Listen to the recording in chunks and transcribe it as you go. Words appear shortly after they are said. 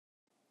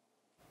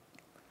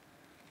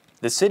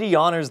The city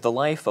honors the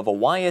life of a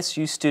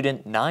YSU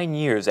student 9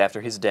 years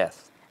after his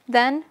death.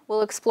 Then,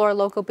 we'll explore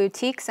local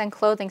boutiques and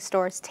clothing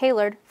stores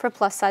tailored for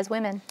plus-size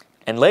women.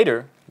 And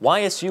later,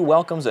 YSU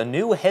welcomes a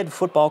new head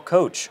football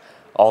coach.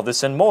 All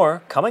this and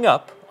more coming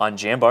up on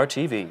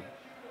JambarTV.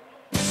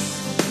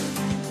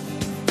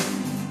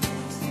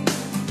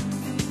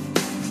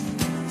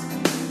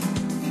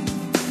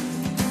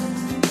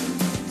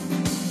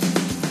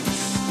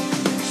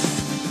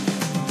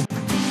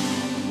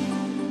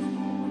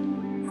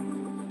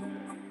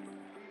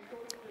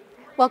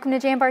 Welcome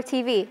to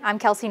JambarTV. I'm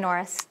Kelsey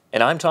Norris.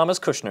 And I'm Thomas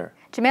Kushner.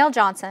 Jamel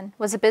Johnson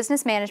was a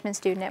business management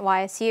student at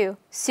YSU,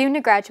 soon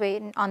to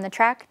graduate on the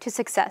track to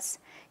success.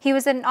 He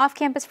was at an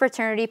off-campus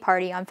fraternity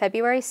party on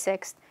February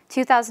 6,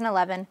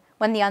 2011,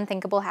 when the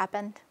unthinkable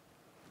happened.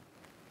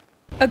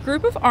 A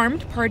group of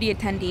armed party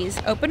attendees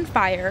opened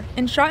fire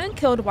and shot and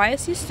killed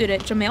YSU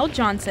student Jamel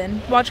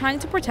Johnson while trying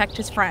to protect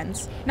his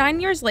friends. 9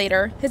 years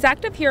later, his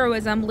act of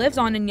heroism lives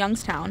on in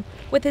Youngstown,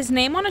 with his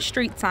name on a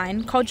street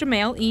sign called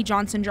Jamel E.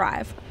 Johnson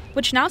Drive,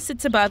 which now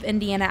sits above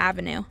Indiana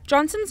Avenue.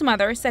 Johnson's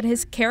mother said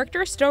his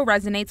character still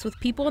resonates with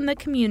people in the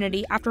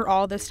community after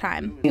all this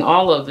time.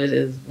 All of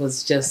it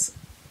was just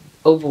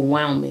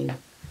overwhelming.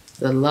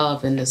 The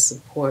love and the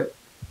support,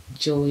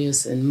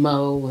 Julius and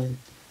Mo and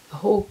the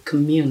whole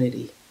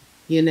community.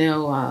 You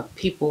know,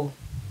 people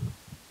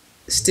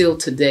still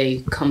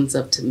today comes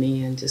up to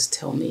me and just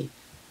tell me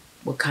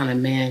what kind of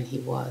man he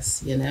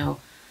was, you know.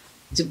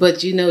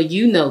 But you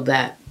know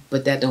that,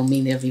 but that don't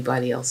mean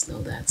everybody else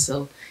know that.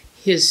 So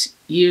his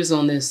years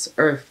on this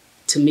earth,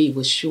 to me,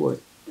 was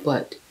short,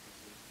 but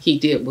he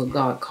did what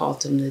God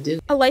called him to do.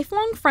 A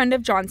lifelong friend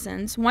of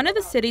Johnson's wanted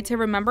the city to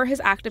remember his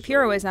act of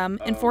heroism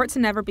and for it to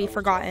never be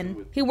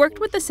forgotten. He worked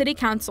with the city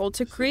council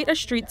to create a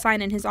street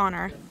sign in his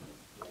honor.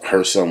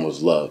 Her son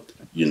was loved,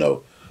 you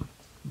know,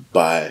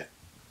 by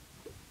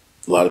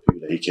a lot of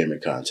people that he came in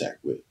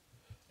contact with.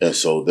 And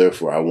so,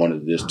 therefore, I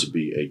wanted this to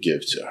be a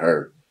gift to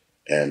her.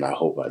 And I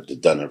hope I've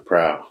done her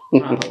proud.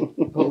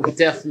 Oh,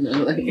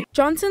 definitely.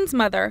 Johnson's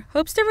mother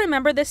hopes to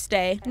remember this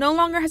day no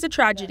longer as a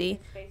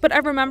tragedy, but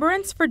a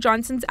remembrance for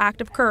Johnson's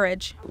act of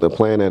courage. The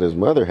plan that his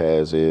mother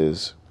has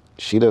is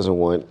she doesn't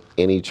want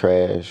any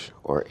trash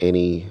or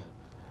any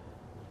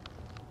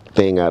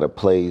thing out of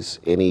place,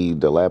 any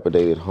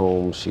dilapidated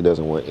homes. She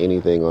doesn't want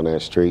anything on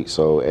that street.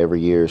 So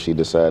every year she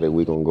decided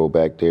we're going to go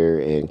back there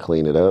and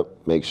clean it up,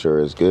 make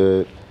sure it's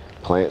good,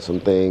 plant some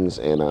things,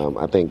 and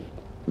I think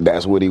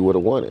that's what he would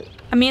have wanted.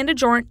 Amanda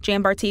Jornt,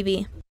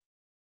 JambarTV.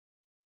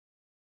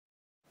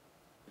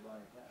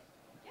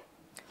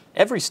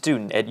 Every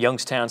student at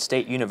Youngstown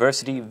State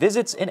University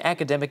visits an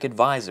academic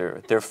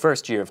advisor their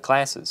first year of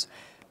classes.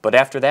 But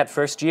after that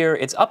first year,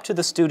 it's up to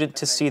the student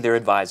to see their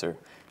advisor.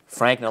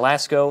 Frank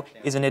Nolasco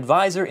is an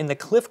advisor in the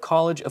Cliff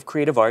College of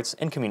Creative Arts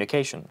and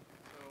Communication.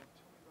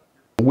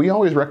 We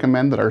always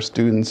recommend that our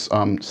students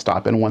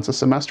stop in once a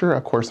semester.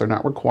 Of course, they're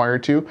not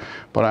required to,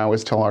 but I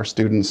always tell our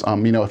students,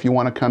 you know, if you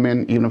want to come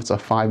in, even if it's a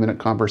 5-minute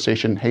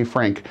conversation, hey,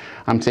 Frank,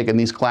 I'm taking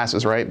these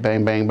classes, right?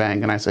 Bang, bang,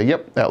 bang. And I say,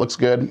 yep, that looks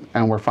good,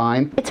 and we're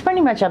fine. It's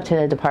pretty much up to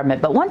the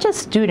department, but once a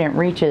student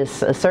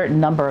reaches a certain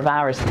number of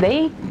hours,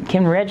 they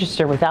can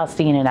register without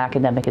seeing an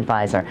academic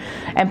advisor.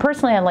 And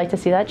personally, I'd like to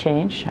see that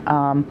change.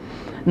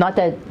 Not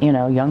that, you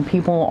know, young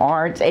people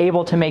aren't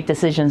able to make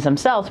decisions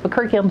themselves, but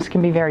curriculums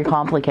can be very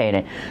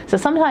complicated. So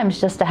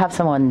sometimes just to have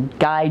someone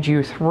guide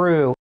you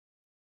through.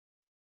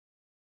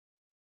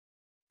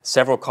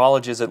 Several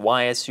colleges at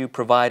YSU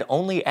provide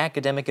only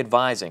academic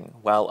advising,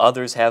 while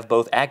others have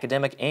both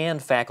academic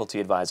and faculty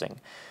advising.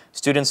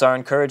 Students are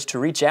encouraged to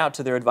reach out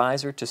to their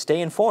advisor to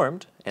stay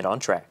informed and on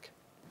track.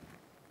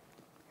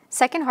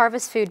 Second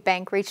Harvest Food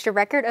Bank reached a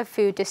record of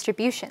food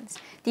distributions.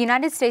 The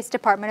United States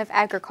Department of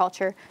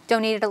Agriculture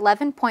donated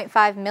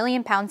 11.5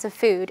 million pounds of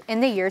food in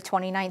the year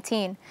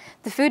 2019.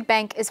 The food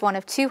bank is one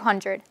of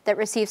 200 that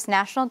receives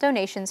national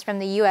donations from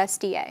the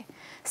USDA.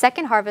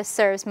 Second Harvest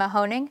serves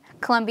Mahoning,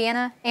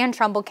 Columbiana, and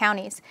Trumbull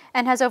counties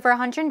and has over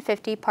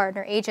 150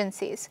 partner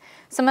agencies.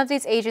 Some of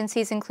these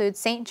agencies include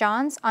St.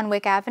 John's on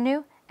Wick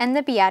Avenue and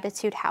the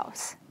Beatitude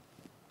House.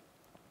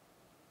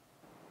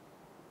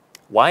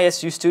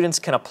 YSU students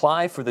can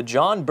apply for the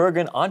John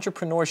Bergen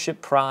Entrepreneurship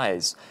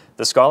Prize.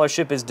 The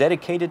scholarship is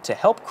dedicated to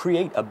help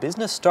create a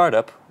business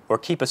startup or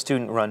keep a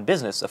student-run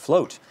business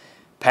afloat.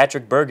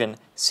 Patrick Bergen,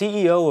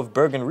 CEO of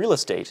Bergen Real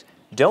Estate,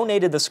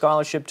 donated the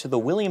scholarship to the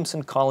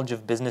Williamson College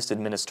of Business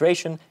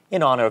Administration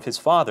in honor of his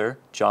father,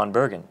 John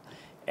Bergen.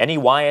 Any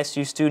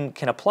YSU student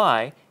can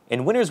apply,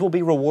 and winners will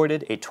be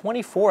rewarded a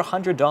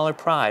 $2,400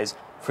 prize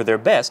for their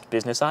best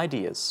business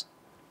ideas.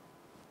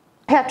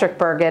 Patrick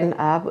Bergen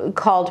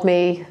called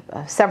me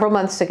several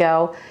months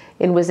ago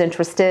and was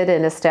interested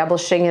in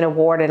establishing an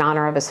award in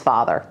honor of his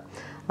father.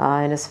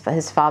 And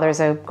his father is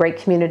a great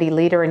community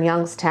leader in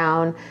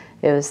Youngstown.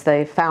 He was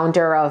the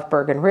founder of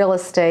Bergen Real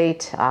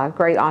Estate, a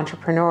great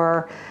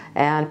entrepreneur,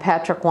 and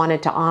Patrick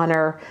wanted to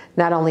honor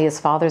not only his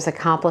father's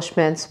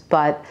accomplishments,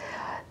 but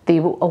the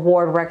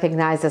award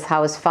recognizes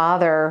how his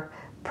father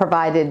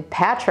provided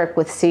Patrick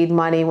with seed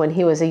money when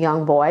he was a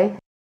young boy.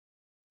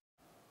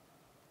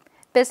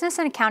 Business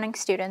and accounting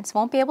students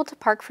won't be able to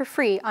park for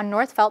free on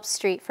North Phelps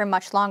Street for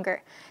much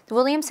longer. The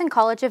Williamson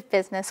College of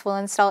Business will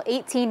install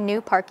 18 new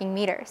parking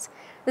meters.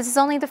 This is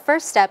only the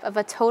first step of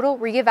a total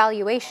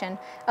reevaluation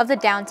of the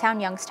downtown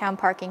Youngstown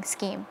parking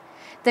scheme.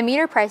 The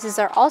meter prices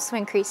are also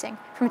increasing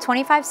from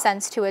 25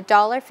 cents to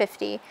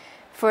 $1.50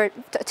 for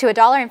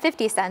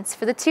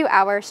the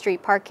 2-hour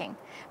street parking.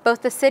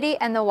 Both the city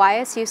and the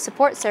YSU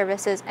Support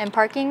Services and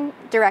Parking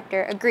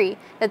Director agree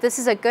that this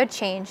is a good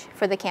change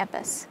for the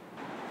campus.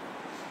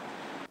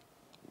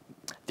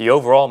 The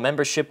overall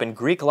membership in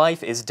Greek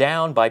life is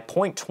down by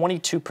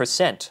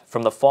 0.22%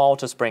 from the fall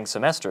to spring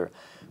semester.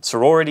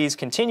 Sororities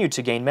continue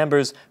to gain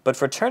members, but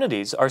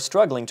fraternities are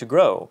struggling to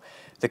grow.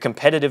 The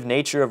competitive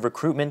nature of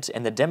recruitment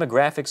and the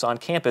demographics on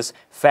campus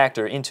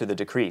factor into the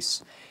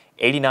decrease.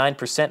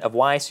 89% of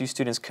YSU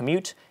students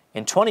commute,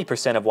 and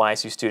 20% of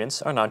YSU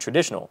students are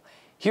non-traditional.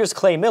 Here's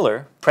Clay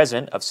Miller,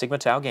 president of Sigma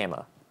Tau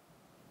Gamma.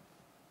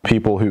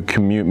 People who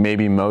commute,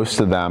 maybe most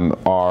of them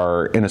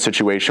are in a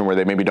situation where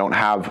they maybe don't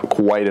have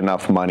quite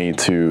enough money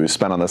to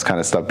spend on this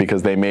kind of stuff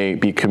because they may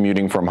be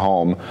commuting from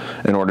home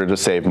in order to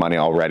save money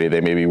already.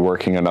 They may be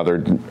working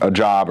a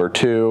job or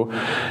two,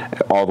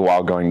 all the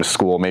while going to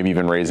school, maybe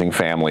even raising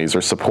families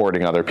or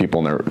supporting other people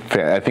in their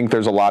family. I think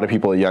there's a lot of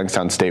people at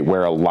Youngstown State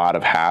wear a lot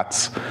of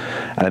hats,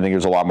 and I think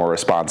there's a lot more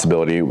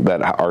responsibility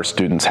that our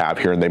students have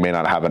here, and they may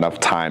not have enough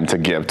time to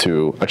give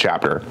to a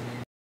chapter.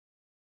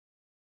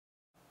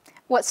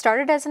 What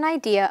started as an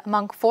idea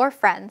among 4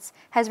 friends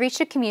has reached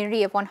a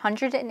community of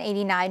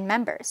 189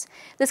 members.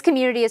 This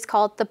community is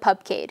called the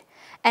Pubcade,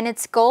 and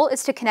its goal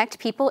is to connect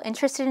people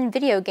interested in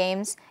video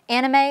games,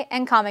 anime,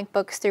 and comic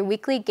books through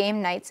weekly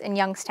game nights in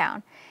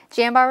Youngstown.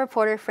 Jambar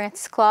reporter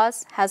Francis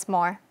Claus has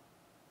more.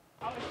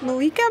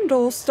 Malik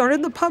Abdul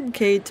started the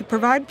Pubcade to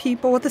provide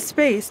people with a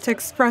space to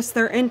express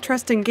their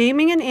interest in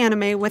gaming and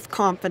anime with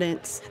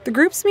confidence. The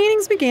group's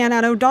meetings began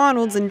at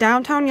O'Donnell's in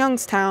downtown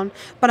Youngstown,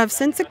 but have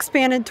since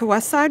expanded to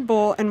Westside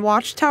Bowl and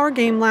Watchtower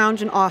Game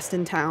Lounge in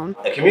Austintown.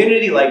 A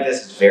community like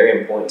this is very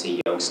important to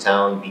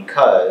Youngstown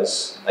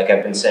because, like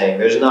I've been saying,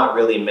 there's not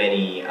really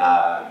many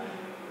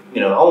I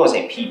don't want to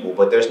say people,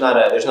 but there's not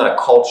a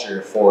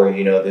culture for,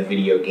 the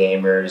video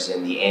gamers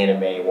and the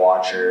anime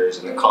watchers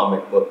and the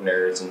comic book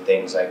nerds and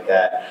things like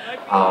that.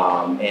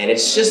 And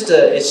it's just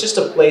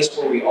a place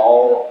where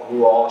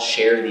who all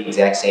share the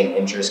exact same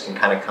interests can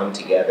kind of come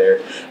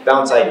together,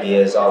 bounce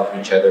ideas off of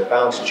each other,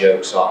 bounce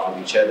jokes off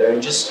of each other,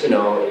 and just,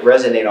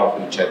 resonate off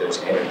of each other's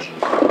energy.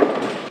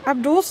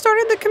 Abdul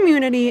started the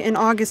community in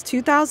August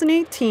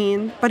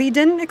 2018, but he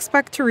didn't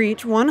expect to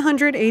reach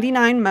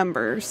 189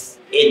 members.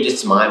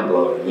 It's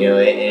mind-blowing,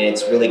 and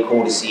it's really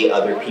cool to see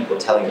other people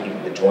telling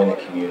people to join the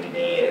community,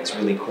 and it's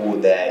really cool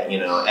that,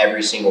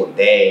 every single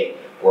day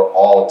we're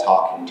all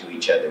talking to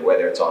each other,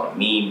 whether it's on a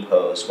meme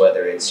post,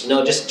 whether it's,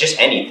 just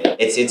anything.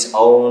 It's its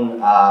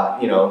own,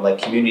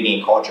 like community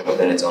and culture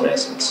within its own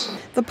essence.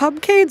 The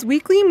Pubcade's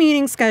weekly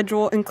meeting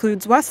schedule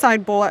includes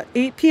Westside Bowl at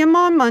 8 p.m.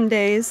 on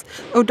Mondays,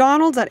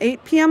 O'Donnell's at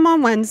 8 p.m.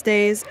 on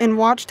Wednesdays, and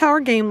Watchtower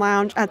Game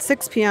Lounge at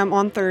 6 p.m.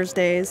 on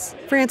Thursdays.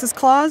 Francis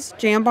Claus,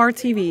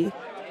 JambarTV.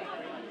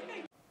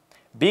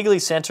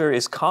 Beagley Center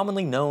is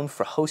commonly known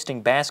for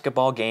hosting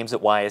basketball games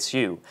at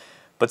YSU,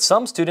 but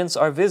some students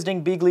are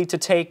visiting Beagley to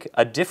take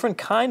a different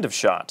kind of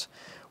shot.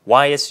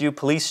 YSU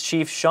Police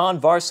Chief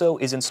Sean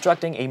Varso is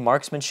instructing a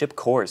marksmanship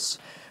course.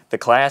 The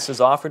class is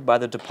offered by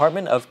the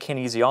Department of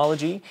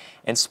Kinesiology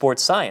and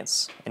Sports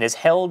Science and is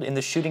held in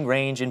the shooting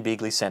range in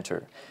Beagley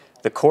Center.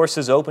 The course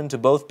is open to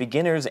both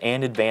beginners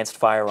and advanced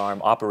firearm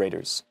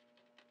operators.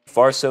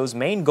 Varso's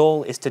main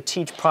goal is to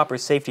teach proper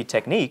safety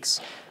techniques,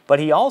 but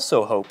he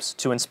also hopes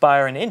to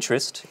inspire an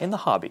interest in the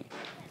hobby.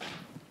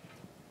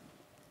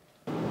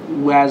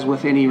 As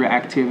with any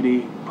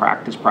activity,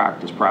 practice,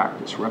 practice,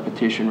 practice,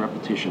 repetition,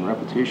 repetition,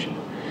 repetition.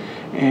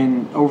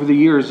 And over the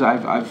years,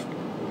 I've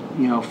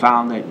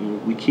found that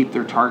we keep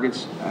their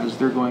targets as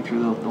they're going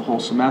through the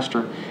whole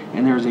semester,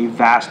 and there's a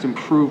vast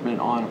improvement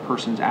on a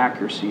person's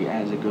accuracy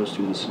as it goes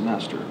through the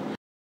semester.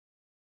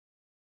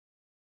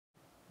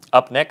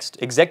 Up next,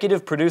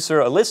 executive producer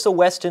Alyssa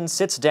Weston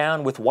sits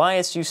down with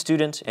YSU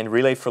student and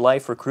Relay for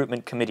Life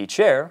Recruitment Committee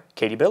Chair,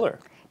 Katie Biller.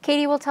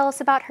 Katie will tell us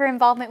about her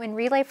involvement in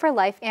Relay for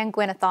Life and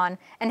Gwinathon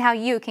and how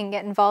you can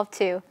get involved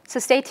too. So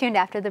stay tuned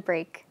after the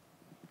break.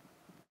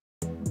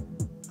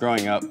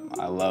 Growing up,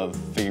 I love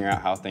figuring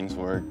out how things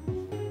work,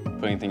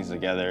 putting things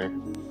together.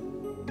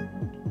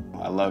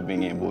 I love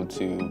being able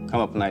to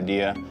come up with an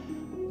idea,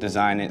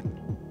 design it,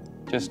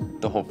 just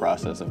the whole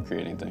process of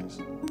creating things.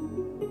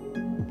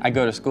 I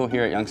go to school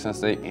here at Youngstown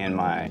State and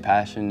my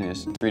passion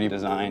is 3D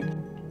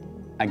design.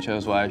 I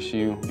chose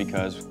YSU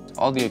because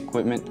all the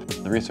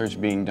equipment, the research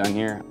being done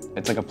here,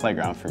 it's like a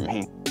playground for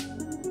me.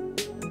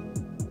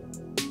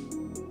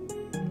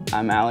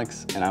 I'm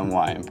Alex and I'm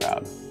Y and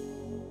proud.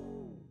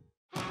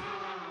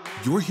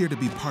 You're here to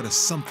be part of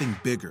something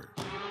bigger,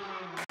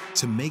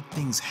 to make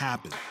things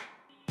happen.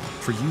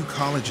 For you,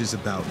 college is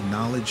about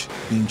knowledge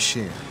being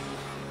shared,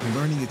 and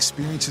learning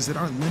experiences that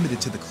aren't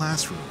limited to the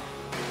classroom.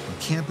 On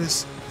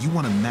campus, you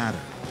want to matter.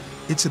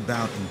 It's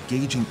about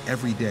engaging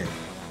every day,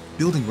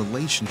 building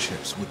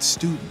relationships with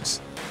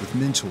students, with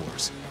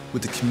mentors,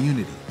 with the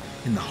community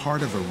in the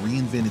heart of a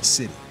reinvented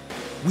city.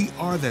 We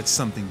are that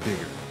something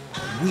bigger.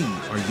 We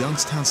are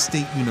Youngstown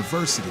State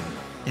University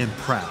and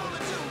proud.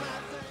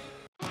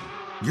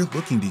 You're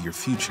looking to your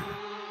future,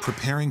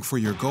 preparing for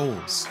your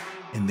goals,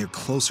 and they're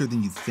closer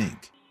than you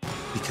think.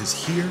 Because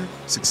here,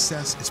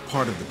 success is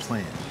part of the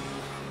plan.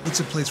 It's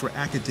a place where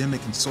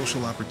academic and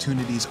social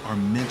opportunities are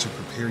meant to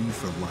prepare you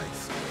for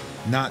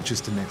life, not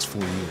just the next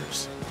 4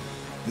 years.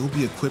 You'll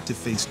be equipped to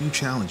face new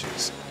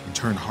challenges and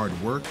turn hard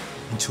work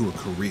into a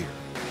career.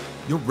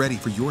 You're ready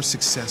for your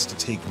success to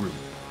take root.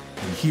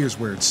 And here's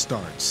where it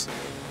starts.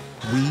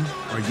 We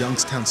are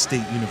Youngstown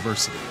State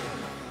University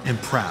and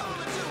proud.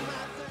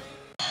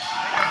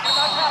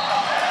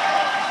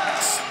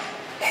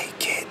 Hey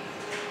kid,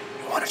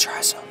 you want to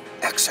try some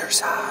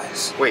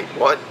exercise? Wait,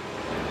 what?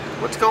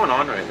 What's going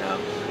on right now?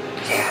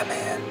 Yeah,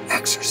 man,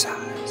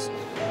 exercise.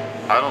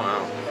 I don't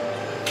know.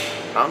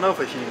 I don't know if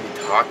I should be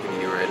talking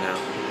to you right now.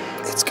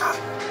 It's got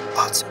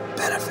lots of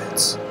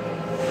benefits.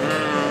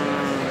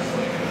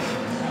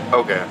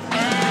 Okay.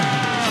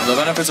 The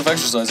benefits of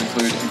exercise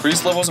include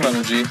increased levels of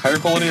energy, higher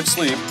quality of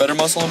sleep, better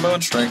muscle and bone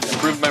strength,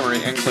 improved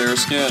memory, and clearer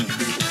skin.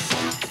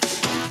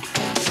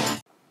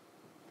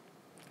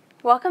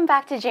 Welcome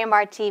back to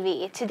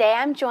JambarTV. Today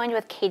I'm joined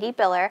with Katie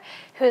Biller,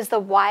 who is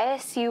the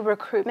YSU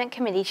Recruitment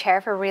Committee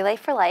Chair for Relay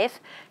for Life.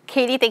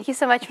 Katie, thank you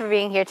so much for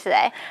being here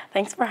today.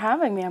 Thanks for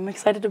having me. I'm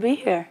excited to be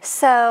here.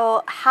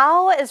 So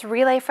how is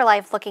Relay for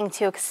Life looking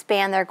to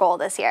expand their goal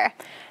this year?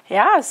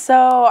 Yeah,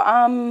 so,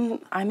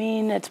 I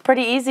mean, it's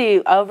pretty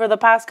easy. Over the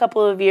past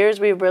couple of years,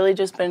 we've really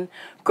just been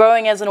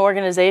growing as an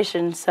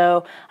organization.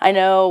 So I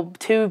know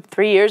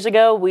 2-3 years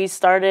ago, we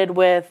started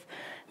with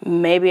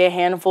maybe a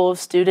handful of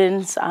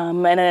students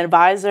and an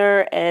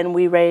advisor, and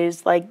we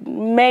raised like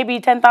maybe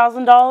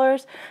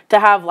 $10,000 to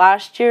have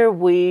last year.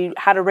 We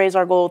had to raise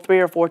our goal 3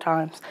 or 4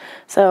 times.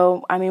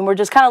 So, I mean, we're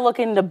just kind of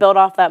looking to build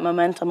off that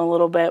momentum a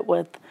little bit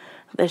with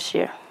this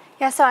year.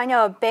 Yeah, so I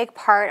know a big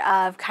part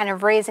of kind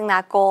of raising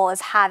that goal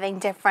is having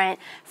different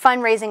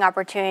fundraising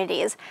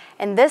opportunities.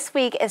 And this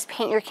week is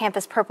Paint Your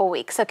Campus Purple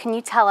Week. So can you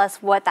tell us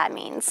what that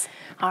means?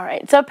 All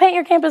right, so Paint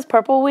Your Campus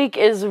Purple Week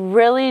is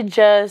really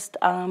just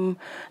the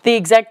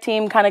exec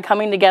team kind of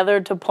coming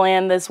together to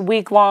plan this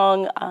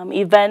week-long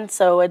event.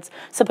 So it's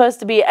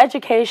supposed to be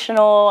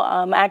educational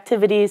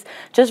activities,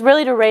 just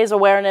really to raise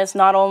awareness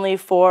not only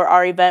for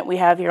our event we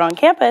have here on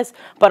campus,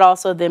 but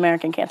also the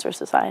American Cancer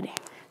Society.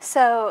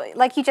 So,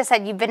 like you just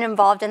said, you've been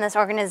involved in this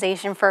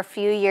organization for a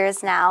few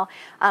years now.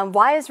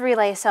 Why is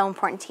Relay so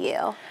important to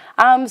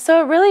you?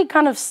 So it really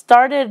kind of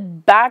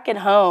started back at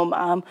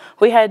home.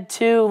 We had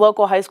 2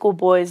 local high school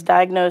boys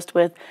diagnosed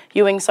with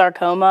Ewing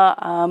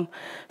sarcoma.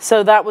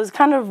 So that was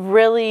kind of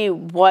really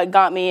what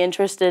got me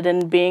interested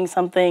in being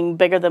something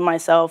bigger than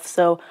myself.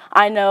 So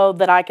I know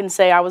that I can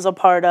say I was a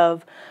part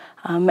of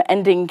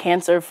ending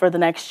cancer for the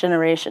next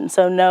generation.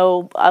 So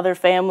no other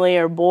family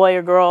or boy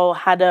or girl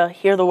had to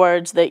hear the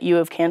words that you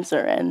have cancer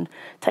and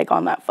take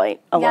on that fight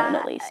alone,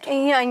 at least.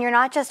 And you're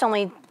not just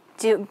only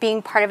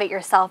being part of it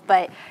yourself,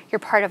 but you're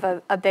part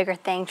of a bigger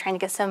thing, trying to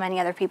get so many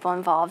other people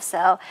involved.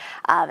 So,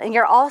 and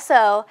you're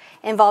also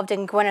involved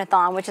in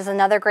Gwynathon, which is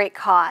another great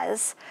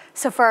cause.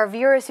 So for our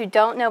viewers who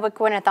don't know what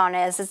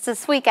Gwynathon is, it's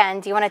this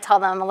weekend. Do you want to tell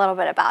them a little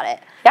bit about it?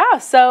 Yeah,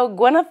 so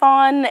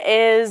Gwynathon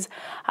is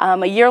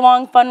a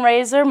year-long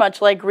fundraiser,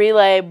 much like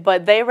Relay,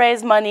 but they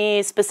raise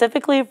money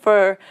specifically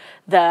for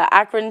the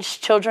Akron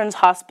Children's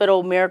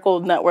Hospital Miracle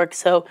Network.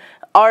 So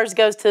ours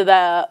goes to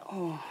the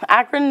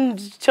Akron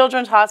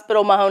Children's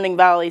Hospital, Mahoning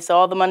Valley. So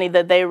all the money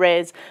that they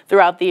raise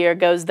throughout the year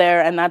goes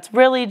there, and that's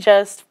really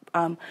just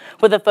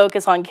with a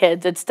focus on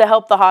kids. It's to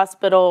help the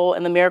hospital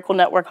and the Miracle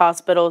Network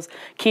hospitals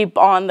keep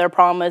on their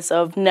promise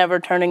of never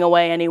turning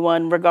away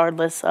anyone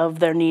regardless of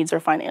their needs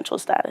or financial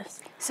status.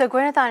 So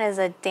Gwynathon is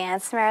a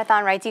dance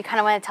marathon, right? Do you kind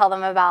of want to tell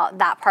them about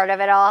that part of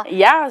it all?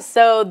 Yeah,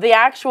 so the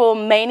actual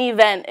main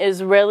event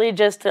is really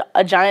just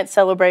a giant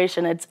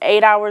celebration. It's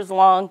 8 hours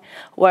long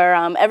where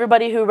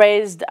everybody who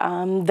raised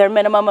their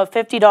minimum of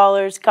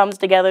 $50 comes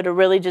together to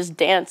really just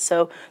dance.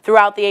 So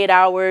throughout the 8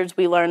 hours,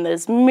 we learn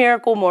this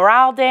miracle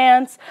morale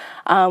dance.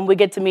 We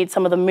get to meet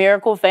some of the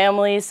miracle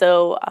families,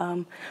 so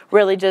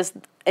really just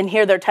and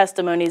hear their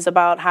testimonies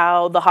about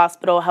how the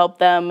hospital helped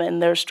them in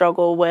their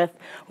struggle with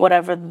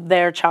whatever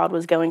their child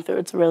was going through.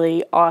 It's a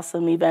really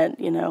awesome event,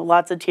 you know,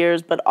 lots of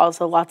tears, but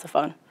also lots of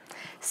fun.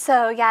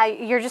 So yeah,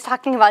 you're just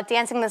talking about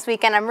dancing this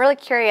weekend. I'm really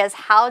curious,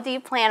 how do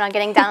you plan on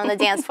getting down on the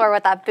dance floor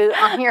with that boot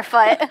on your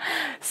foot?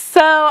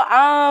 So,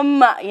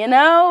 you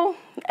know,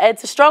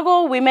 it's a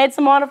struggle. We made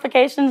some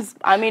modifications,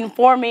 I mean,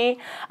 for me,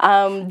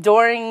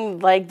 during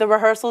like the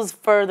rehearsals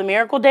for the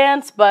Miracle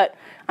Dance, but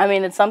I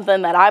mean, it's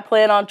something that I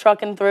plan on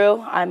trucking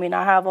through. I mean,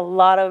 I have a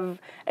lot of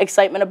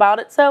excitement about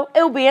it, so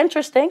it'll be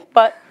interesting,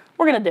 but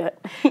we're going to do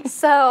it.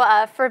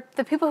 So for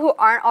the people who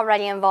aren't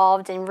already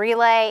involved in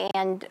Relay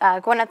and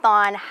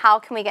Gwynathon, how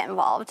can we get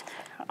involved?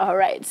 All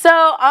right.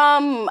 So,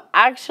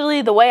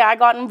 actually, the way I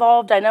got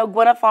involved, I know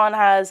Gwenathon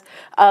has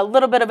a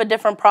little bit of a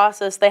different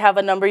process. They have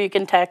a number you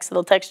can text.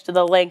 They'll text you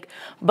the link.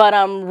 But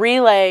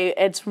Relay,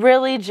 it's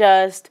really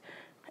just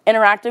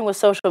interacting with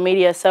social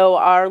media. So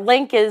our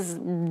link is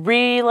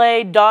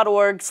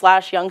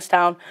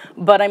relay.org/Youngstown.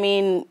 But I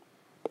mean,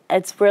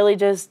 it's really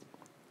just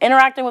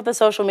interacting with the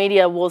social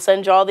media. We'll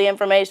send you all the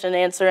information,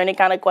 answer any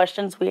kind of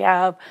questions we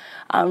have,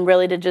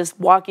 really to just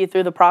walk you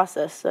through the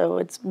process. So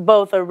it's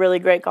both are really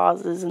great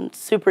causes and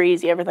super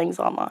easy. Everything's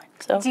online.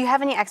 So do you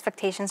have any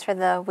expectations for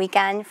the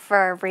weekend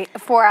for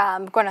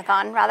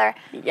Gwenathon, rather?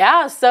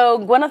 Yeah, so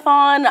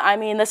Gwenathon, I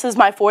mean, this is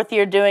my 4th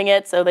year doing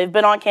it, so they've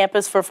been on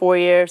campus for 4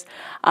 years.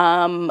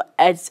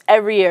 It's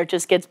every year it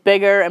just gets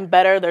bigger and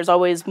better. There's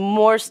always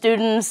more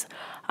students.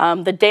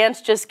 The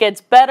dance just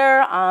gets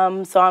better,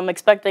 so I'm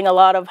expecting a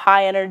lot of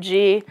high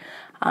energy,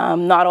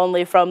 not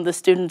only from the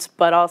students,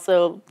 but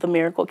also the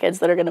Miracle kids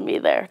that are going to be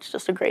there. It's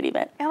just a great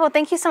event. Yeah, well,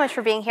 thank you so much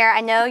for being here.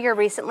 I know you're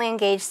recently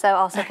engaged, so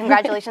also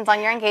congratulations on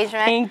your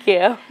engagement. Thank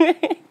you.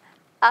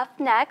 Up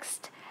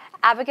next,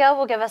 Abigail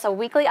will give us a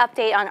weekly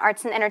update on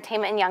arts and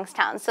entertainment in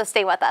Youngstown, so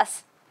stay with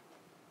us.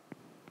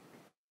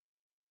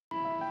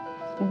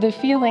 The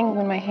feeling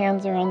when my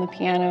hands are on the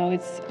piano,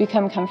 it's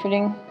become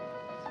comforting.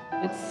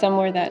 It's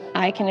somewhere that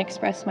I can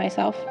express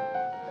myself.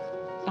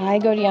 I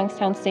go to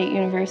Youngstown State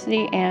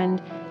University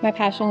and my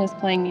passion is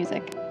playing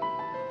music.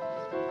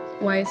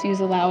 YSU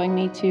is allowing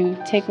me to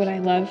take what I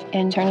love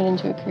and turn it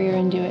into a career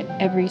and do it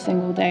every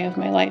single day of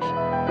my life.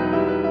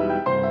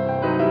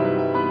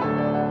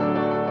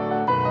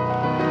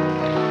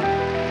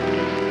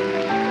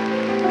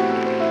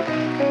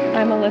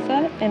 I'm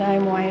Alyssa and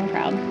I'm Y and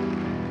proud.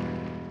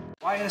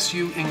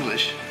 YSU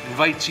English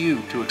invites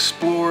you to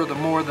explore the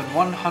more than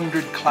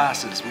 100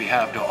 classes we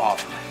have to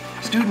offer.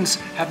 Students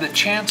have the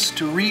chance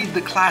to read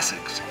the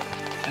classics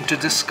and to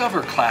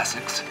discover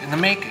classics in the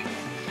making,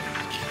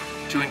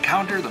 to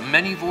encounter the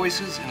many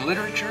voices in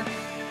literature,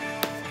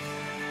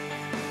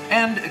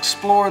 and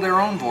explore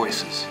their own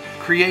voices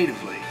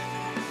creatively.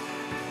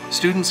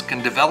 Students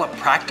can develop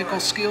practical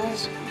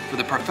skills for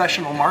the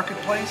professional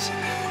marketplace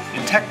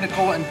in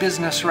technical and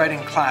business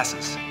writing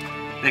classes.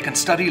 They can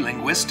study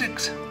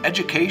linguistics,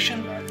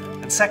 education,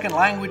 and second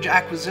language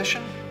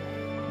acquisition,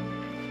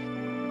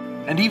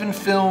 and even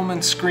film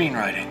and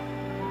screenwriting.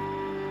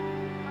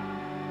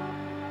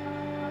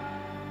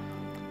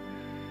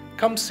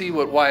 Come see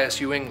what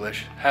YSU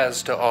English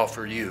has to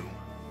offer you.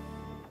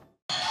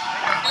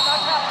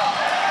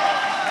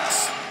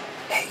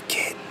 Hey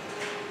kid,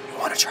 you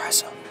want to try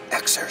some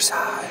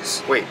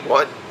exercise? Wait,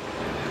 what?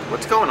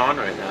 What's going on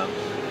right now?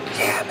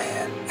 Yeah,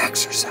 man,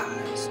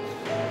 exercise.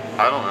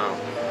 I don't know.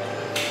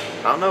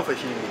 I don't know if I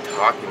should even be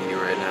talking to you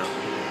right now.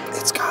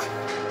 It's got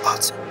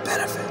lots of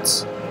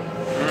benefits.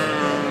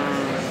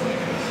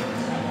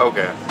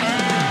 Okay.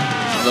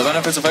 The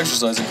benefits of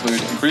exercise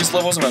include increased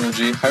levels of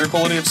energy, higher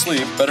quality of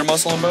sleep, better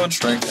muscle and bone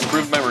strength,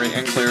 improved memory,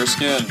 and clearer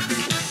skin.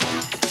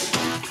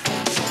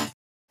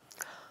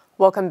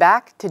 Welcome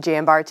back to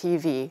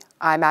JambarTV.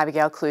 I'm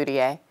Abigail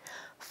Cloutier.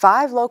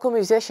 5 local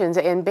musicians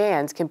and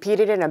bands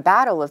competed in a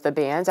battle of the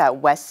bands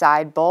at West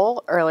Side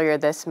Bowl earlier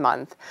this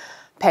month.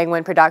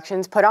 Penguin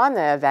Productions put on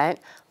the event,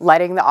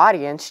 letting the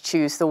audience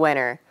choose the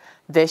winner.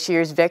 This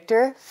year's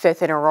victor,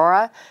 Fifth and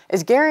Aurora,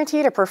 is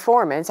guaranteed a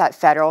performance at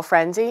Federal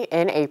Frenzy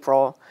in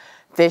April.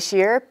 This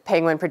year,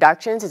 Penguin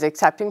Productions is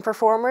accepting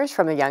performers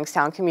from the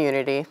Youngstown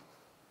community.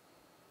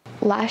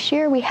 Last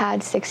year we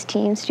had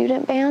 16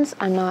 student bands.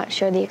 I'm not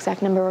sure the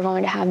exact number we're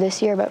going to have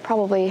this year, but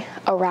probably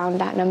around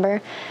that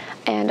number.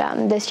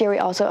 And this year we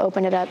also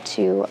opened it up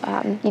to,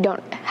 you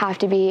don't have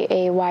to be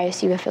a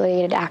YSU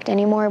affiliated act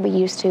anymore. We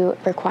used to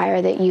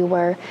require that you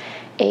were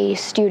a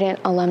student,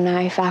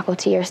 alumni,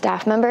 faculty, or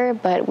staff member,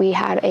 but we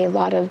had a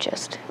lot of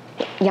just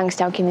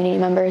Youngstown community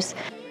members.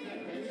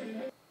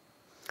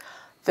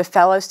 The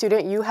fellow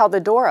student you held the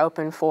door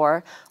open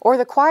for, or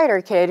the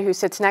quieter kid who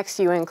sits next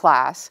to you in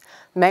class.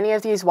 Many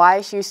of these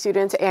YSU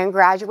students and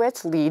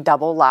graduates lead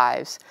double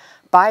lives.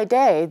 By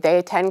day, they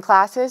attend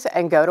classes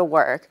and go to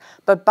work,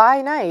 but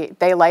by night,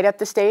 they light up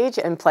the stage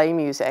and play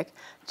music.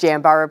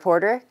 Jambar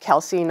reporter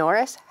Kelsey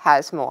Norris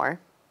has more.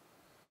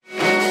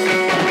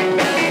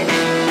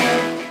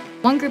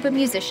 One group of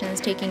musicians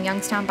taking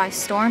Youngstown by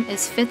storm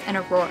is Fifth and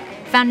Aurora.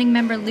 Founding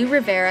member Lou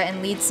Rivera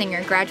and lead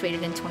singer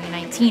graduated in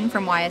 2019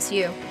 from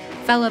YSU.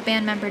 Fellow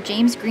band member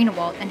James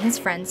Greenewalt and his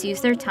friends use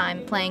their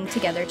time playing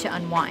together to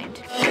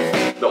unwind.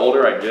 The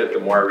older I get, the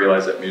more I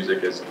realize that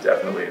music is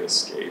definitely an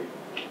escape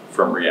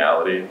from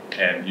reality,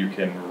 and you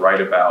can write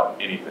about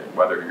anything,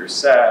 whether you're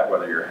sad,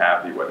 whether you're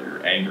happy, whether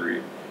you're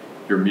angry.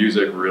 Your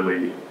music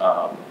really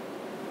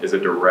is a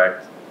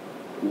direct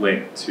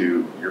link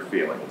to your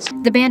feelings.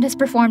 The band has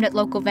performed at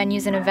local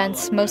venues and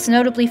events, most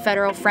notably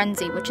Federal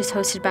Frenzy, which is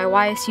hosted by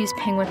YSU's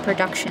Penguin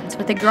Productions.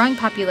 With a growing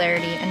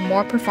popularity and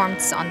more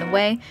performances on the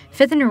way,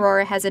 Fifth and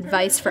Aurora has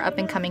advice for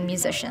up-and-coming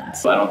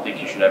musicians. I don't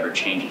think you should ever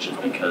change it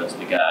just because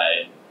the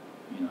guy,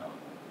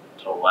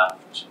 to the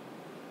left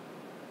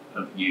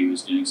of you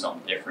is doing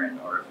something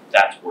different, or if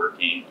that's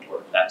working or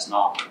if that's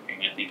not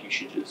working. I think you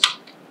should just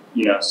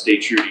you know, stay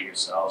true to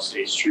yourself,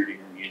 stay true to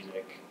your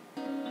music.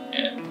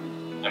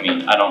 And I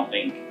mean, I don't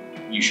think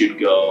you should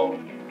go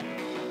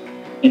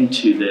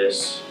into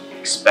this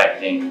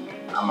expecting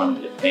I'm going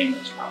to get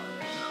famous from it.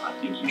 You know, I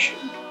think you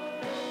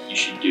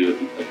should do it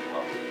because you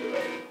love to do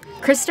it.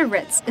 Krista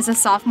Ritz is a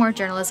sophomore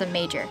journalism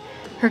major.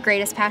 Her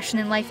greatest passion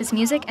in life is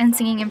music and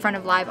singing in front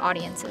of live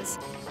audiences.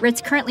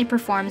 Ritz currently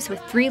performs with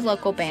 3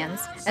 local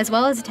bands, as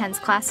well as attends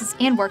classes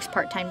and works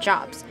part-time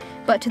jobs.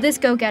 But to this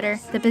go-getter,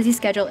 the busy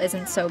schedule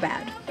isn't so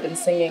bad. I've been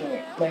singing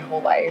my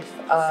whole life,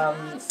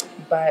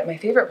 but my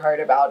favorite part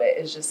about it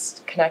is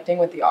just connecting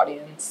with the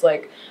audience.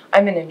 Like,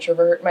 I'm an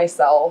introvert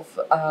myself,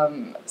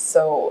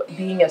 so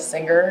being a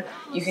singer,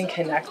 you can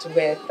connect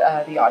with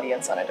the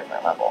audience on a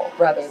different level,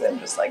 rather than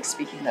just like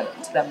speaking to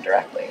them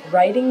directly.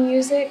 Writing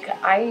music,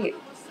 I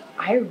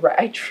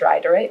try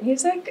to write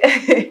music,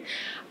 and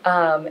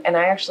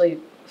I actually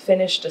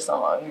finished a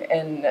song,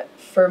 and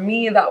for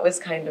me that was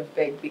kind of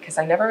big because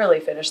I never really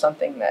finished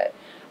something that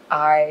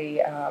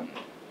I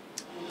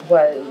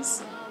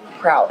was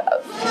proud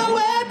of.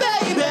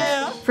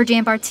 For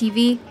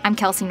JambarTV, I'm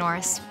Kelsey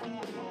Norris.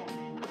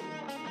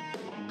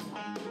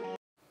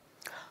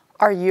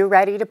 Are you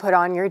ready to put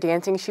on your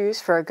dancing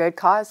shoes for a good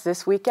cause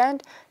this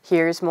weekend?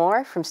 Here's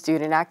more from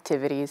Student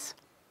Activities.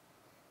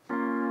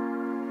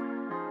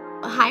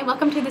 Hi,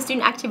 welcome to the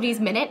Student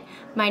Activities Minute.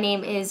 My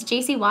name is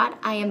JC Watt.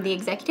 I am the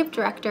Executive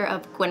Director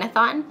of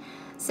Gwinathon.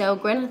 So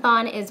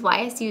Gwinathon is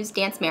YSU's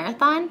dance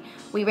marathon.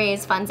 We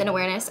raise funds and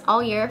awareness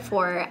all year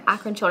for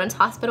Akron Children's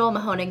Hospital,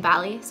 Mahoning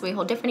Valley. So we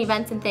hold different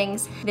events and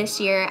things. This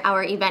year,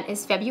 our event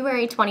is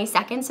February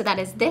 22nd, so that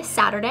is this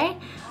Saturday.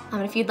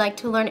 If you'd like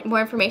to learn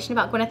more information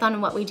about Gwinathon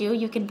and what we do,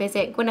 you can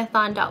visit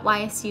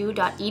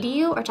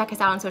gwinathon.ysu.edu or check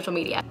us out on social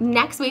media.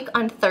 Next week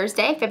on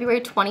Thursday, February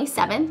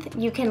 27th,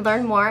 you can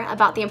learn more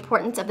about the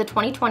importance of the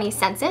 2020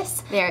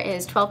 census. There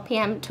is 12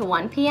 p.m. to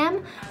 1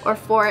 p.m. or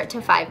 4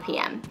 to 5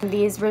 p.m.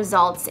 These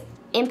results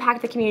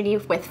impact the community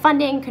with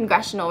funding,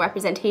 congressional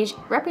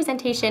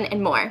representation,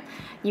 and more.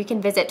 You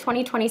can visit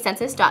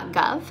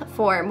 2020census.gov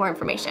for more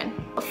information.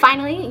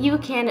 Finally, you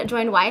can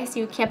join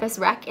YSU Campus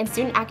Rec and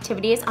student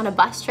activities on a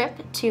bus trip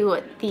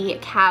to the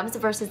Cavs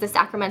versus the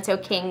Sacramento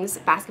Kings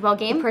basketball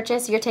game. To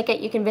purchase your ticket,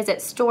 you can visit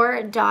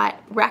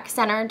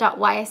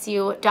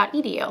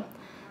store.reccenter.ysu.edu.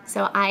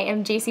 So I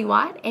am JC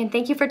Watt, and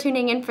thank you for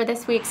tuning in for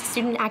this week's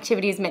Student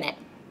Activities Minute.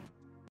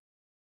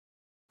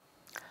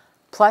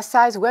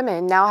 Plus-size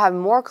women now have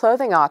more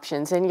clothing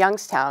options in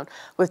Youngstown,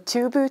 with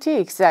 2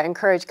 boutiques that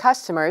encourage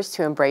customers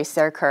to embrace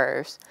their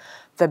curves.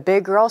 The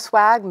Big Girl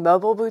Swag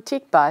mobile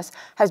boutique bus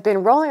has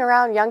been rolling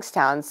around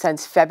Youngstown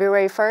since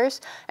February 1st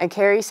and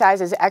carries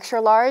sizes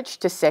extra large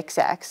to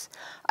 6X.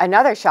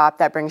 Another shop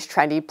that brings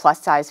trendy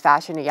plus-size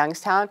fashion to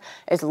Youngstown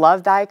is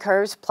Love Thy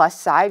Curves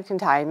plus-size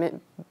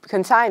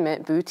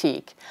consignment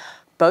boutique.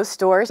 Both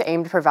stores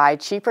aim to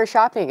provide cheaper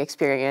shopping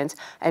experience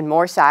and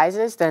more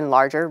sizes than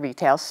larger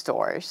retail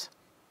stores.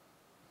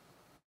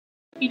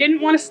 You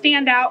didn't want to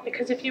stand out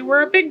because if you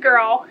were a big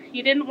girl,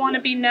 you didn't want to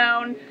be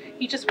known,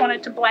 you just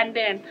wanted to blend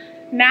in.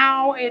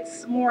 Now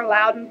it's more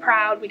loud and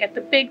proud. We get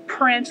the big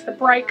prints, the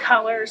bright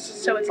colors,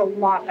 so it's a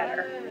lot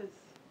better.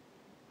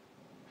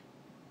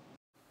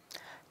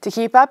 To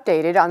keep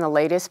updated on the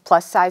latest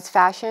plus-size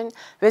fashion,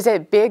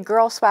 visit Big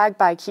Girl Swag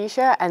by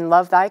Keisha and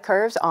Love Thy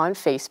Curves on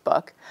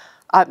Facebook.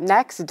 Up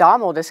next, Dom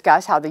will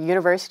discuss how the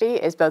university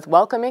is both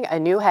welcoming a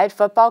new head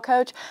football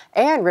coach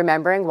and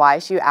remembering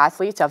YSU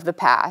athletes of the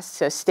past,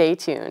 so stay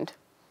tuned.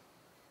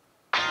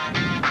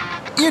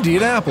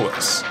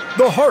 Indianapolis,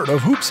 the heart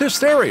of hoops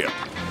hysteria.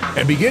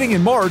 And beginning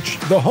in March,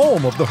 the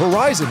home of the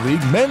Horizon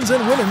League men's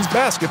and women's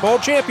basketball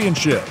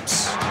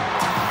championships.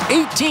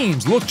 8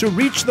 teams look to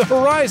reach the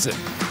horizon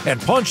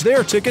and punch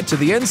their ticket to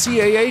the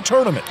NCAA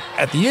tournament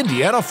at the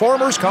Indiana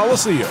Farmers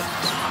Coliseum.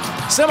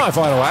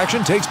 Semifinal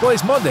action takes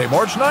place Monday,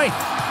 March 9th,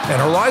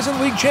 and Horizon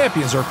League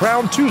champions are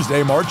crowned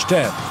Tuesday, March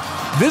 10th.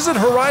 Visit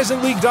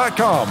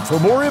horizonleague.com for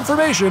more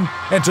information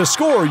and to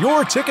score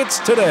your tickets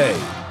today.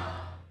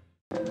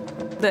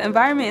 The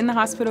environment in the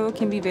hospital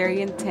can be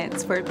very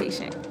intense for a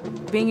patient.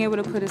 Being able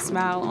to put a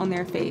smile on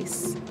their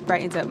face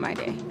brightens up my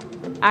day.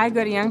 I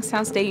go to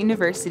Youngstown State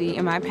University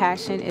and my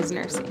passion is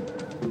nursing.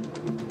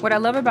 What I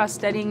love about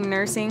studying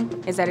nursing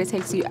is that it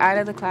takes you out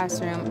of the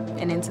classroom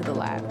and into the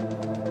lab.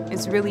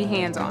 It's really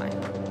hands-on.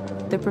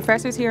 The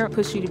professors here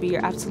push you to be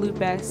your absolute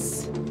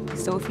best,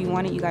 so if you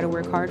want it, you gotta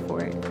work hard for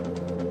it.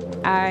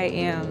 I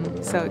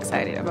am so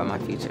excited about my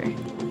future.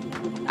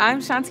 I'm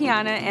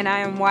Shantiana, and I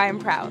am why I'm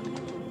proud.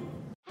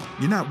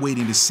 You're not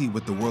waiting to see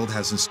what the world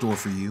has in store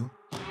for you.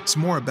 It's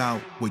more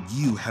about what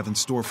you have in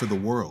store for the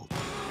world.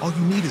 All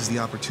you need is the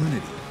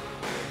opportunity.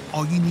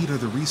 All you need are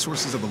the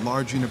resources of a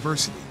large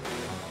university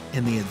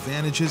and the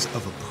advantages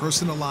of a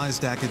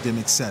personalized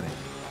academic setting,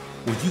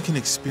 where you can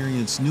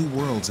experience new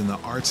worlds in the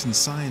arts and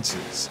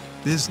sciences,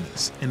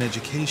 business, and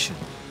education,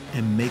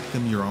 and make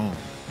them your own.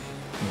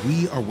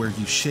 We are where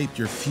you shape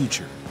your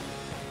future.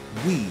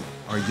 We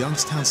are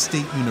Youngstown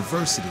State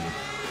University,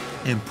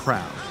 and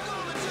proud.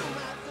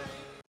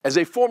 As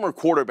a former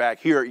quarterback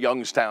here at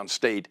Youngstown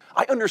State,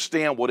 I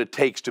understand what it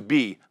takes to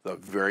be the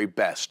very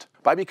best.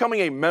 By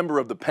becoming a member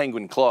of the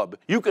Penguin Club,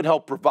 you can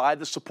help provide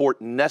the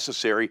support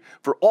necessary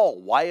for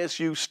all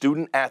YSU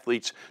student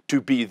athletes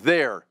to be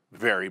their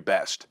very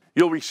best.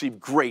 You'll receive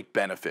great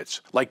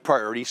benefits like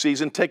priority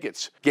season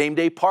tickets, game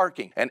day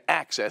parking, and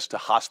access to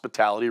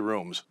hospitality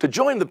rooms. To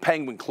join the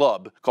Penguin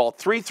Club, call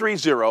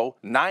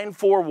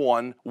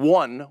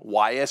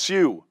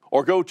 330-941-1YSU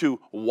or go to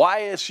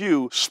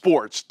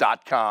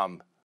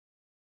ysusports.com.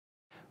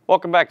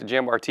 Welcome back to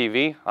Jambar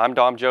TV. I'm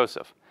Dom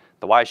Joseph.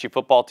 The YSU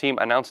football team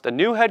announced a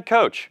new head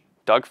coach,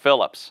 Doug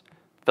Phillips.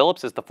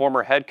 Phillips is the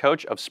former head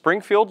coach of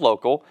Springfield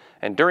Local,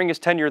 and during his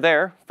tenure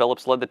there,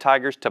 Phillips led the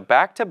Tigers to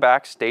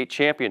back-to-back state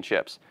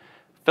championships.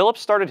 Phillips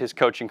started his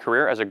coaching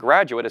career as a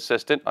graduate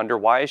assistant under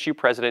YSU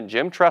President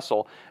Jim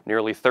Tressel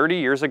nearly 30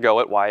 years ago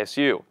at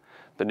YSU.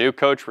 The new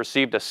coach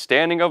received a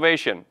standing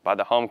ovation by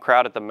the home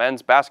crowd at the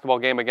men's basketball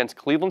game against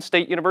Cleveland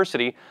State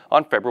University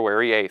on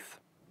February 8th.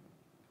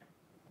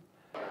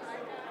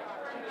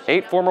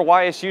 8 former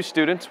YSU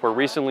students were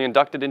recently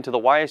inducted into the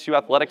YSU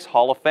Athletics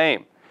Hall of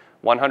Fame.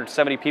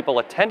 170 people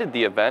attended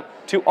the event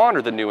to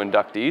honor the new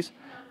inductees.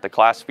 The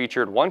class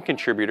featured 1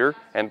 contributor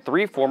and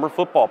 3 former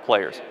football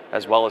players,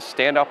 as well as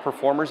standout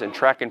performers in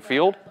track and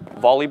field,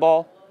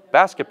 volleyball,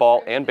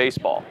 basketball, and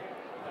baseball.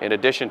 In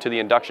addition to the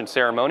induction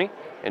ceremony,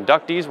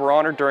 inductees were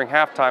honored during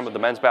halftime of the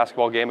men's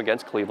basketball game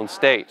against Cleveland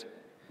State.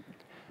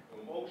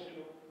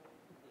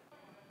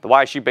 The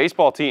YSU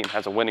baseball team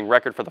has a winning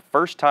record for the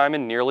first time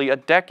in nearly a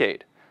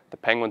decade. The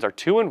Penguins are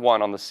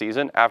 2-1 on the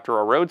season after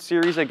a road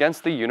series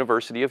against the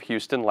University of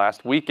Houston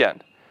last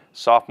weekend.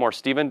 Sophomore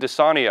Steven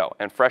DeSanio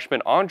and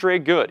freshman Andre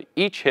Good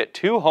each hit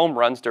 2 home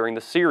runs during the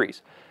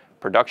series.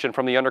 Production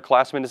from the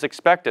underclassmen is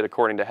expected,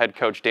 according to head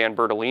coach Dan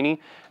Bertolini,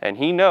 and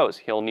he knows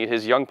he'll need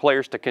his young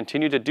players to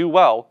continue to do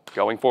well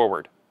going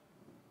forward.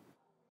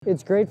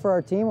 It's great for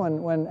our team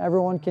when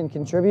everyone can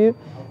contribute,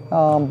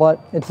 but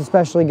it's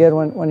especially good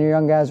when your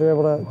young guys are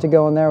able to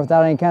go in there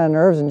without any kind of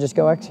nerves and just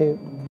go execute.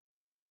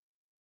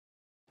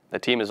 The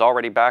team is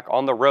already back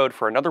on the road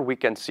for another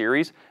weekend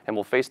series and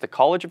will face the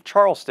College of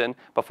Charleston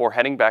before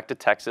heading back to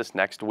Texas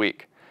next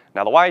week.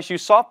 Now, the YSU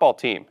softball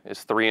team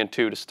is 3-2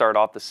 to start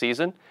off the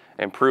season.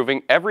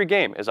 Improving every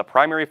game is a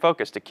primary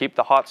focus to keep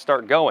the hot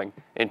start going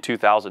in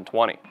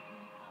 2020.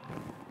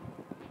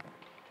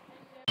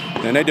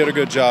 And they did a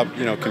good job,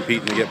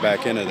 competing to get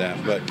back into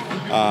that. But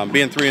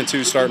being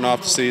 3-2 starting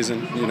off the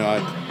season,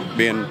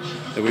 being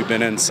that we've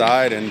been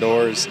inside,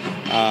 indoors,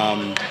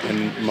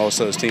 and most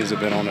of those teams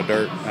have been on the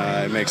dirt,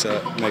 it makes it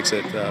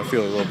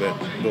feel a little bit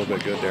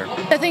good there.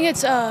 I think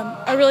it's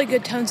a really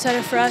good tone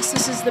setter for us.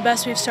 This is the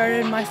best we've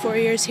started in my 4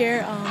 years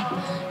here,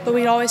 but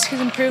we always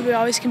can improve, we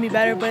always can be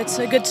better, but it's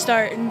a good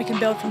start and we can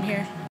build from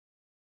here.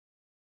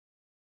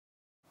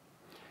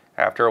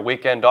 After a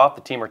weekend off,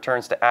 the team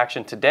returns to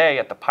action today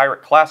at the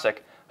Pirate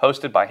Classic,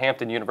 hosted by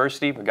Hampton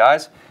University. But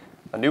guys,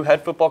 a new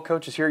head football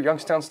coach is here at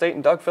Youngstown State,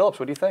 and Doug Phillips.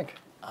 What do you think?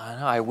 I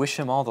know, I wish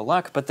him all the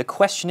luck, but the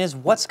question is,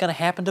 what's going to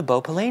happen to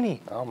Bo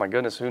Pelini? Oh my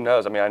goodness, who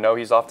knows? I mean, I know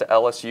he's off to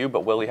LSU,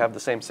 but will he have the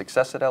same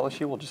success at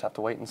LSU? We'll just have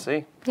to wait and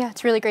see. Yeah,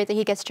 it's really great that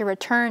he gets to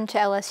return to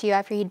LSU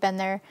after he'd been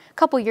there a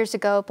couple years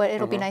ago, but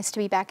it'll be nice to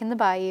be back in the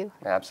Bayou.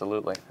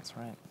 Absolutely. That's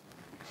right.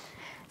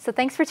 So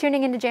thanks for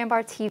tuning into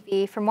Jambar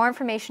TV. For more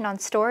information on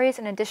stories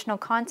and additional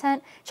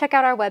content, check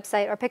out our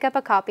website or pick up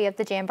a copy of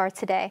the Jambar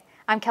Today.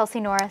 I'm Kelsey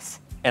Norris.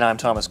 And I'm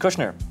Thomas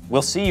Kushner.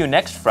 We'll see you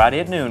next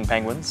Friday at noon,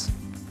 Penguins.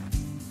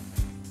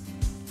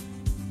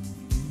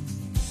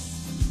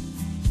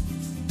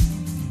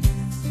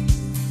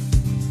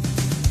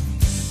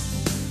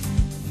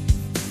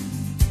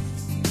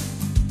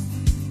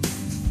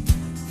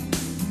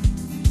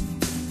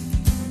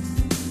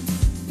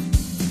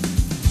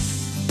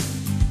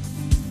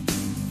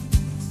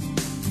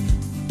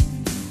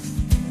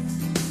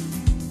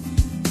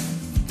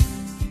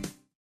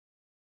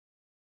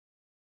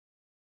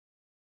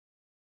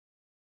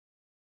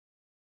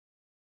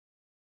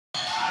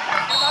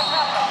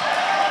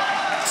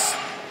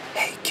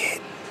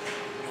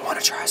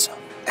 Try some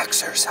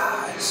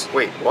exercise.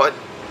 Wait, what?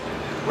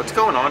 What's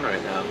going on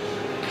right now?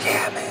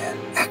 Yeah, man,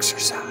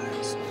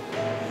 exercise.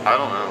 I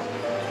don't know.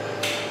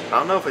 I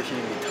don't know if I should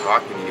even be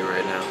talking to you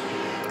right now.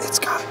 It's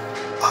got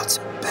lots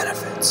of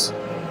benefits.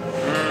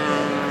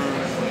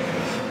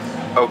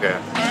 Okay.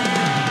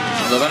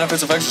 The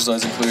benefits of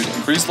exercise include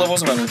increased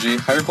levels of energy,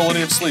 higher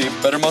quality of sleep,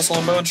 better muscle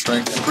and bone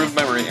strength, improved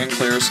memory, and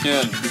clearer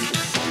skin.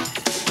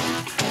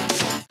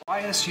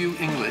 YSU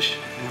English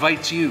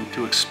invites you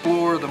to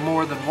explore the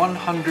more than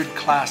 100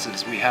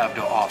 classes we have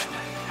to offer.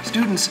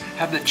 Students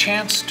have the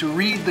chance to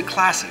read the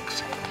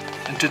classics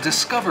and to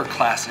discover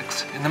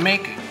classics in the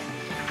making,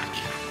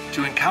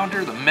 to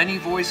encounter the many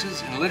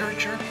voices in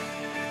literature,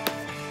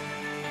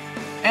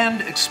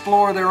 and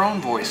explore their own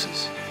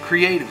voices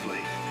creatively.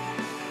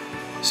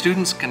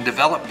 Students can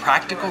develop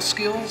practical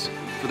skills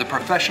for the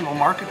professional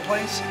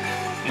marketplace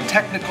in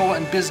technical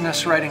and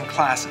business writing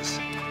classes.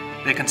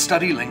 They can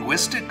study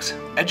linguistics,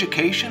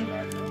 education,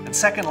 and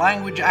second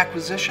language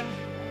acquisition.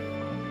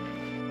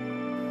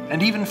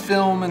 and even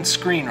film and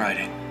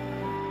screenwriting.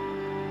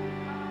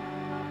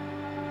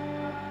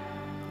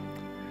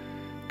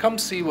 Come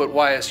see what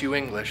YSU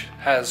English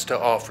has to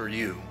offer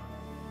you.